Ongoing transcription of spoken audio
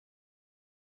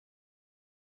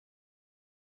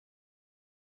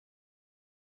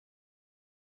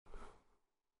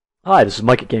Hi, this is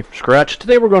Mike at Gamefromscratch.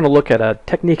 Today we're going to look at a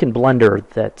technique in Blender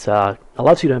that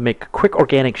allows you to make quick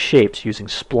organic shapes using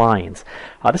splines.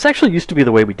 This actually used to be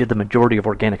the way we did the majority of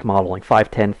organic modeling 5,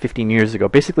 10, 15 years ago,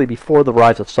 basically before the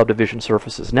rise of subdivision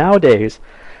surfaces. Nowadays,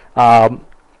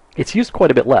 it's used quite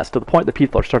a bit less, to the point that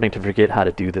people are starting to forget how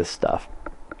to do this stuff.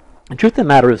 The truth of the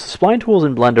matter is, the spline tools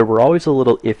in Blender were always a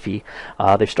little iffy.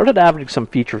 They've started adding some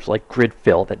features like grid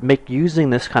fill that make using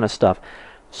this kind of stuff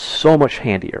so much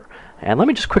handier. And let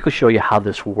me just quickly show you how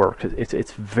this works.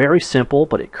 It's very simple,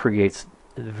 but it creates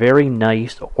very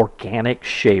nice organic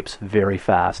shapes very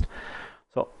fast.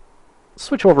 So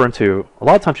switch over into, a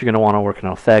lot of times you're going to want to work in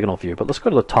an orthogonal view, but let's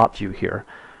go to the top view here.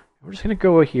 We're just going to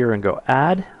go here and go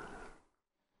add,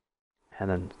 and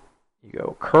then you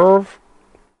go curve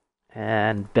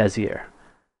and Bezier.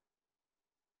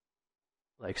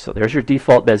 Like so, there's your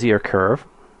default Bezier curve.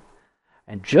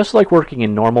 And just like working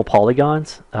in normal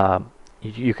polygons,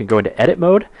 you can go into edit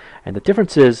mode, and the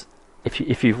difference is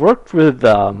if you've worked with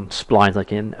splines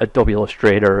like in Adobe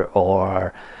Illustrator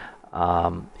or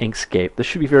Inkscape, this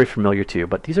should be very familiar to you,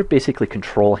 but these are basically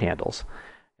control handles,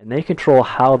 and they control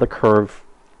how the curve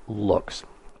looks.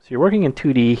 So you're working in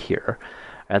 2D here,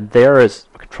 and there is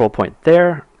a control point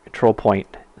there, control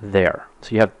point there.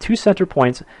 So you have two center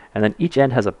points, and then each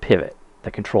end has a pivot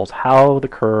that controls how the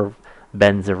curve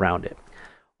bends around it.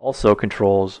 Also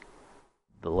controls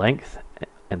the length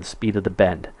and the speed of the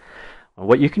bend. And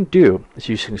what you can do is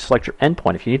you can select your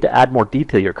endpoint. If you need to add more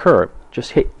detail to your curve,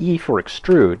 just hit E for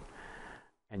extrude,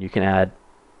 and you can add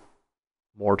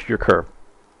more to your curve.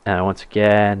 And once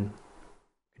again,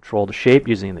 control the shape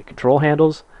using the control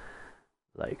handles,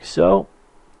 like so.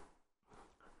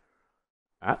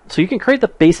 So you can create the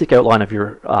basic outline of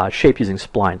your shape using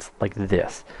splines like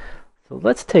this. So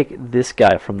let's take this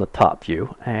guy from the top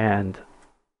view, and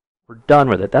we're done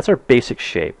with it. That's our basic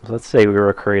shape. So let's say we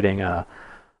were creating a,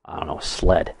 I don't know, a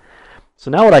sled. So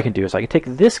now what I can do is I can take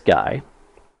this guy,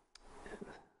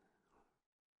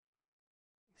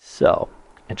 so,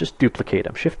 and just duplicate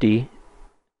him. Shift D,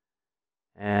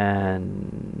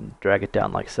 and drag it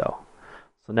down like so.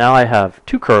 So now I have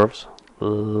two curves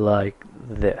like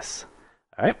this.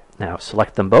 All right, now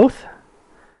select them both,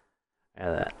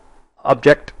 and then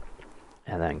object,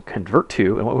 and then convert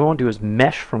to, and what we want to do is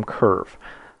mesh from curve.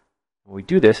 When we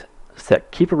do this,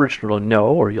 set keep original to no,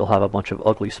 or you'll have a bunch of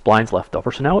ugly splines left over.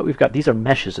 So now what we've got, these are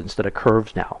meshes instead of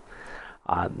curves now.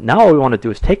 Now what we want to do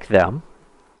is take them,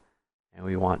 and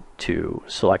we want to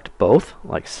select both,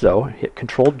 like so, hit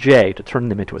Control J to turn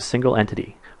them into a single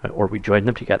entity, or we join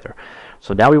them together.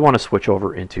 So now we want to switch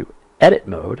over into edit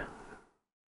mode.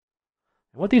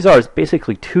 And what these are is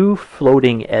basically two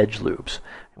floating edge loops.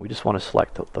 And we just want to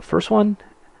select the first one,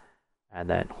 and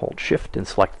then hold Shift and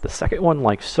select the second one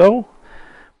like so.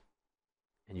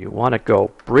 And you want to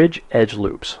go bridge edge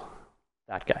loops,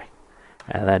 that guy.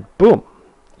 And then boom,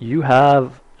 you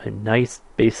have a nice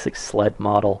basic sled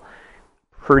model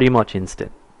pretty much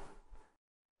instant.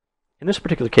 In this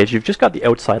particular case, you've just got the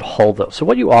outside hull though. So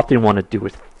what you often want to do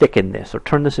is thicken this or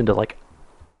turn this into like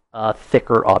a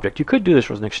thicker object. You could do this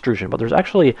with an extrusion, but there's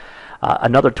actually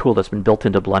another tool that's been built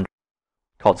into Blender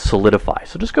called solidify.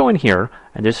 So just go in here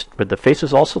and just with the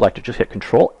faces all selected, just hit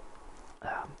Control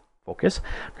focus,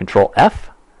 Control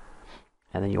F,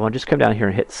 and then you want to just come down here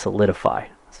and hit solidify.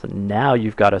 So now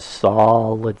you've got a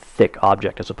solid thick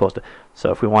object as opposed to,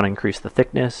 so if we want to increase the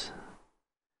thickness,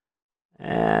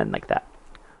 and like that.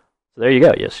 So there you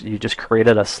go. Yes, you just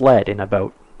created a sled in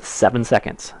about 7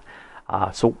 seconds.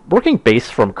 So working base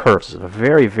from curves is a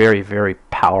very, very, very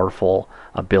powerful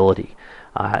ability.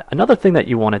 Another thing that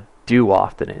you want to do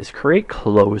often is create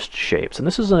closed shapes, and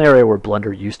this is an area where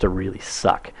Blender used to really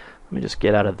suck. Let me just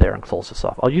get out of there and close this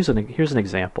off. I'll use here's an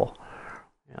example.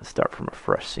 Let's start from a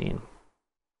fresh scene.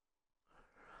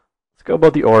 Let's go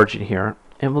about the origin here,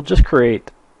 and we'll just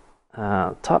create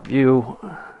top view,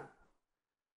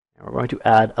 and we're going to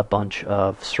add a bunch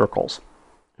of circles,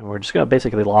 and we're just going to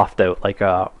basically loft out like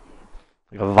a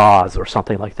vase or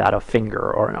something like that, a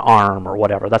finger or an arm or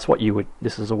whatever. That's what you would,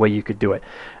 this is a way you could do it.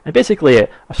 And basically a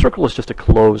circle is just a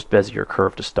closed Bezier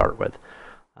curve to start with.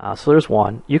 So there's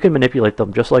one. You can manipulate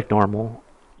them just like normal.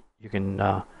 You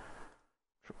can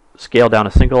scale down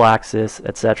a single axis,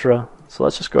 etc. So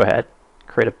let's just go ahead,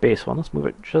 create a base one. Let's move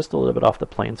it just a little bit off the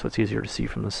plane so it's easier to see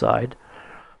from the side.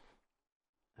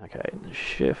 Okay,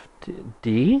 Shift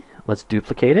D. Let's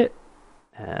duplicate it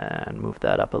and move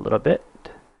that up a little bit.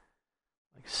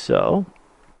 So,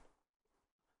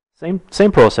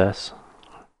 same process.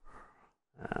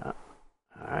 All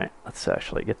right, let's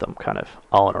actually get them kind of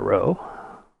all in a row.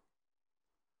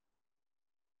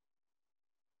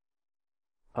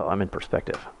 Oh, I'm in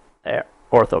perspective. There.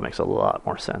 ortho makes a lot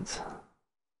more sense.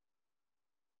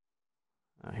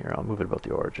 Here, I'll move it about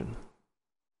the origin.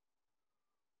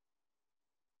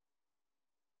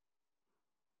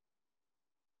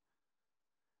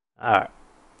 All right.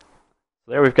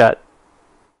 So there we've got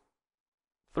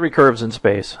 3 curves in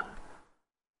space.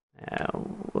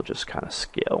 And we'll just kind of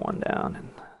scale one down and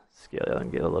scale the other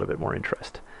and get a little bit more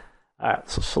interest. All right,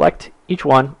 so select each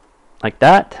one like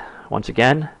that. Once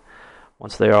again,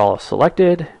 once they are all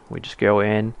selected, we just go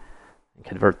in and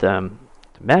convert them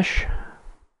to mesh.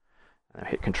 And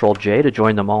hit Control J to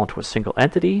join them all into a single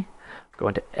entity. Go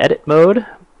into edit mode,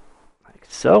 like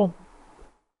so.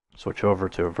 Switch over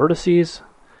to vertices.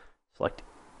 Select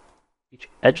each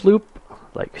edge loop,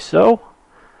 like so.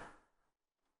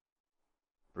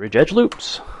 Bridge edge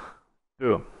loops.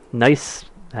 Boom. Nice.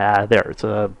 There, it's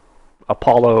a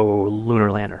Apollo lunar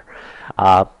lander.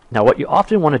 Now what you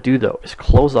often want to do though is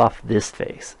close off this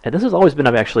face. And this has always been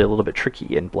actually a little bit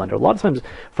tricky in Blender. A lot of times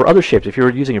for other shapes, if you're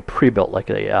using a pre-built like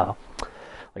a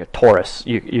torus,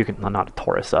 you can, not a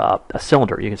torus, a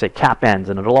cylinder, you can say cap ends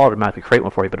and it'll automatically create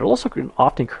one for you, but it'll also can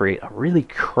often create a really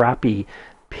crappy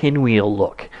pinwheel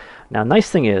look. Now nice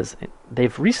thing is,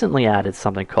 they've recently added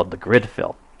something called the grid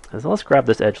fill. So let's grab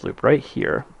this edge loop right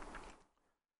here.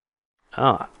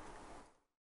 Like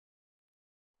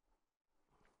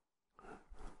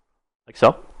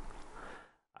so.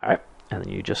 All right, and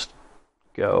then you just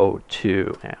go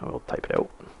to, and we'll type it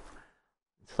out.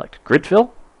 Select grid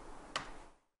fill,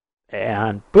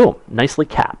 and boom, nicely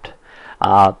capped.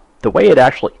 The way it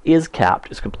actually is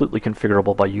capped is completely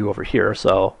configurable by you over here,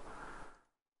 so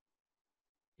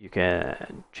you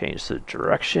can change the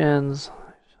directions.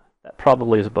 That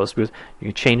probably is about smooth. You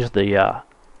can change the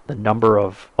number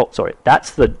of, oh sorry,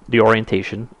 that's the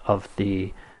orientation of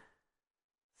the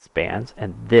spans,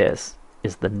 and this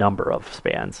is the number of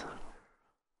spans.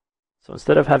 So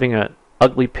instead of having an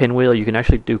ugly pinwheel, you can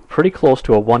actually do pretty close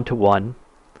to a 1-to-1.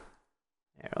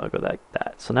 I'll go like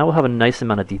that. So now we'll have a nice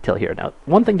amount of detail here. Now,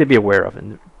 one thing to be aware of,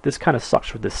 and this kind of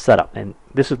sucks with this setup, and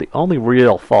this is the only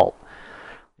real fault,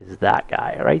 is that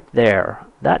guy right there.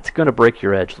 That's going to break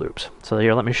your edge loops. So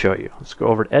here, let me show you. Let's go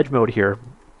over to edge mode here.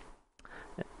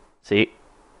 See,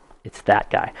 it's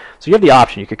that guy. So you have the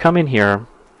option. You could come in here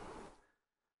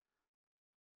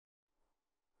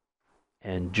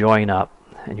and join up,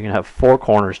 and you're going to have 4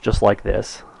 corners just like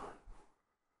this.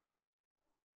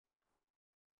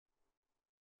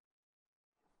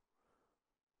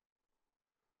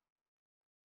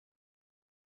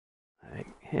 Like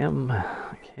him,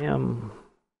 and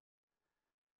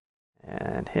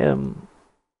him.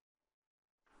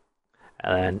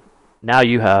 And then now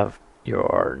you have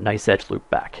your nice edge loop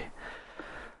back.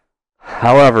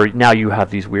 However, now you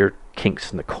have these weird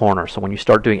kinks in the corner, so when you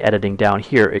start doing editing down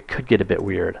here, it could get a bit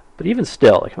weird. But even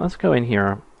still, like, let's go in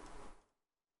here.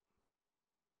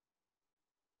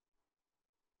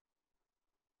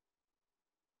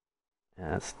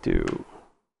 And let's do,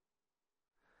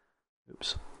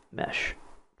 oops, mesh,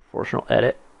 proportional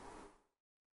edit.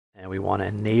 And we want to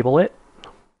enable it.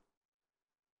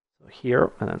 So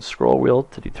here, and then scroll wheel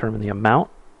to determine the amount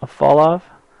of fall off.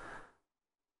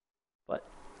 But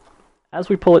as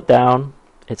we pull it down,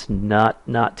 it's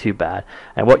not too bad.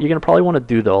 And what you're going to probably want to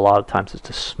do though a lot of times is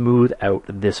to smooth out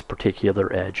this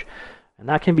particular edge. And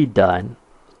that can be done.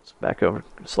 Let's back over,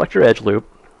 select your edge loop,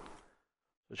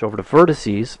 switch over to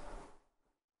vertices,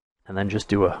 and then just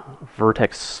do a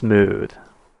vertex smooth,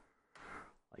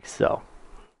 like so.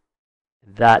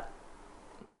 That,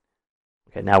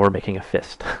 okay, now we're making a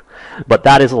fist. But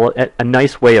that is a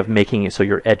nice way of making it so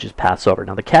your edges pass over.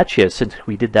 Now the catch is, since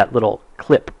we did that little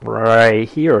clip right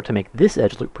here to make this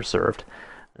edge loop preserved,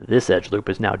 this edge loop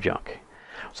is now junk.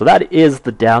 So that is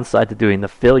the downside to doing the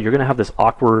fill. You're going to have this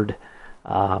awkward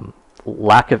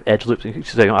lack of edge loops. You can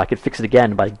say, oh, I could fix it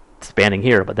again by expanding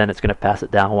here, but then it's going to pass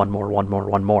it down one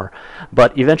more.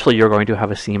 But eventually you're going to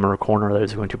have a seam or a corner that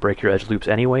is going to break your edge loops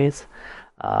anyways.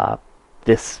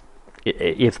 This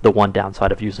is the one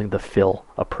downside of using the fill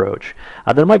approach.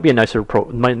 There might be a nicer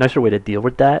way to deal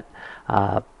with that,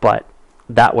 but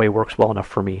that way works well enough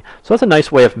for me. So that's a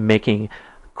nice way of making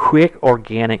quick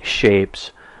organic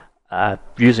shapes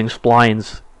using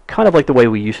splines, kind of like the way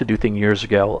we used to do things years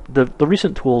ago. The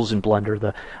recent tools in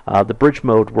Blender, the bridge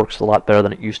mode works a lot better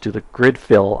than it used to. The grid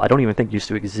fill, I don't even think used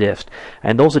to exist,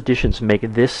 and those additions make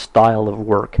this style of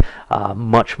work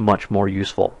much more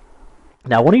useful.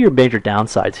 Now, one of your major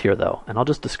downsides here, though, and I'll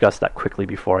just discuss that quickly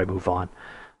before I move on.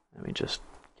 Let me just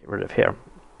get rid of here.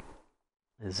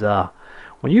 Is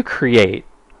when you create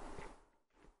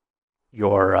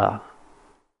your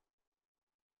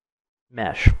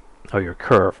mesh or your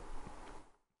curve,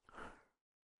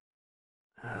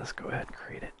 let's go ahead and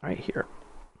create it right here.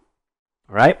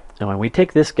 All right, and when we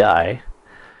take this guy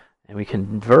and we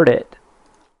convert it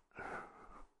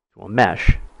to a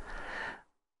mesh,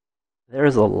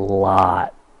 there's a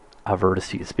lot of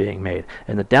vertices being made.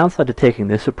 And the downside to taking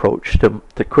this approach to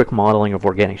quick modeling of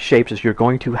organic shapes is you're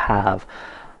going to have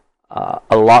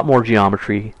a lot more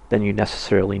geometry than you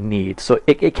necessarily need. So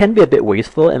it can be a bit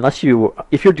wasteful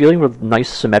if you're dealing with nice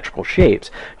symmetrical shapes,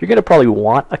 you're going to probably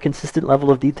want a consistent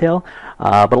level of detail,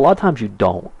 but a lot of times you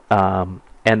don't.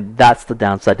 And that's the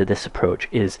downside to this approach,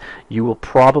 is you will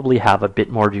probably have a bit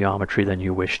more geometry than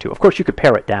you wish to. Of course, you could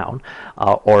pare it down,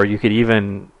 or you could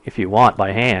even, if you want,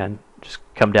 by hand, just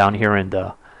come down here and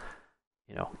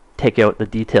take out the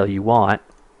detail you want,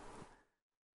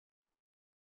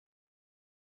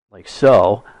 like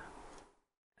so.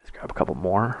 Let's grab a couple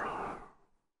more.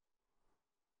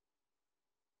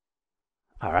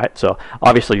 All right, so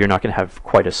obviously you're not going to have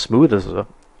quite as smooth as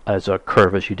a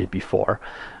curve as you did before,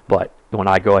 but when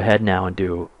I go ahead now and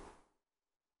do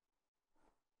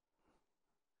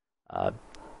let's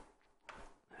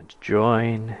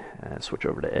join and switch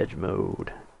over to edge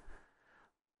mode,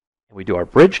 and we do our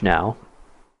bridge now,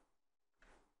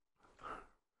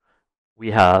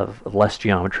 we have less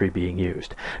geometry being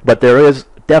used. But there is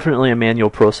definitely a manual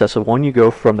process of when you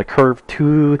go from the curve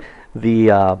to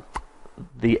the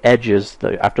edges,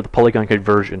 after the polygon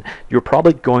conversion, you're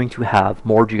probably going to have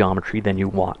more geometry than you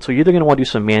want. So you're either going to want to do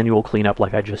some manual cleanup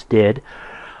like I just did,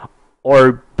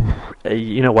 or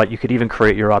you know what, you could even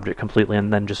create your object completely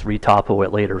and then just retopo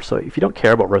it later. So if you don't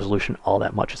care about resolution all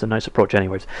that much, it's a nice approach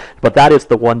anyways. But that is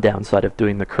the one downside of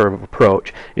doing the curve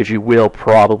approach, is you will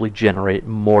probably generate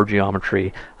more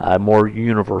geometry, more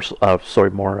universal, across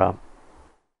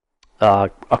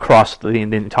the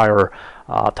entire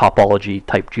topology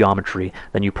type geometry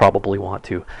than you probably want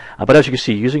to. But as you can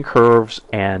see, using curves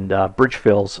and bridge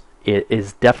fills, it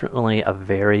is definitely a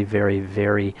very, very,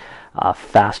 very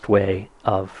fast way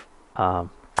of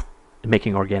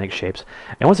making organic shapes.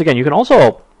 And once again, you can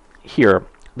also, here,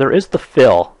 there is the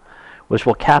fill, which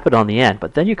will cap it on the end,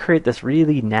 but then you create this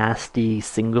really nasty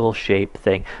single shape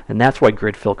thing, and that's why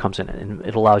grid fill comes in, and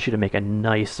it allows you to make a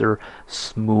nicer,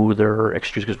 smoother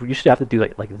extrusion, because we used to have to do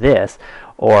it like this,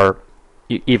 or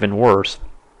even worse,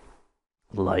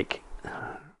 like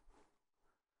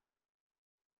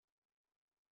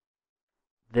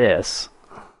this,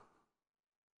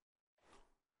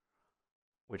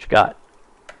 which got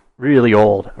really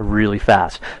old really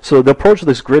fast. So the approach of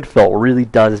this grid fill really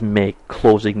does make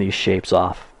closing these shapes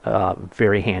off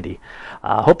very handy.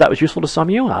 I hope that was useful to some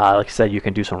of you. Like I said, you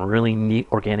can do some really neat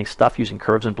organic stuff using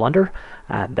curves in Blender,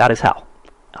 and that is how.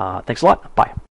 Thanks a lot. Bye.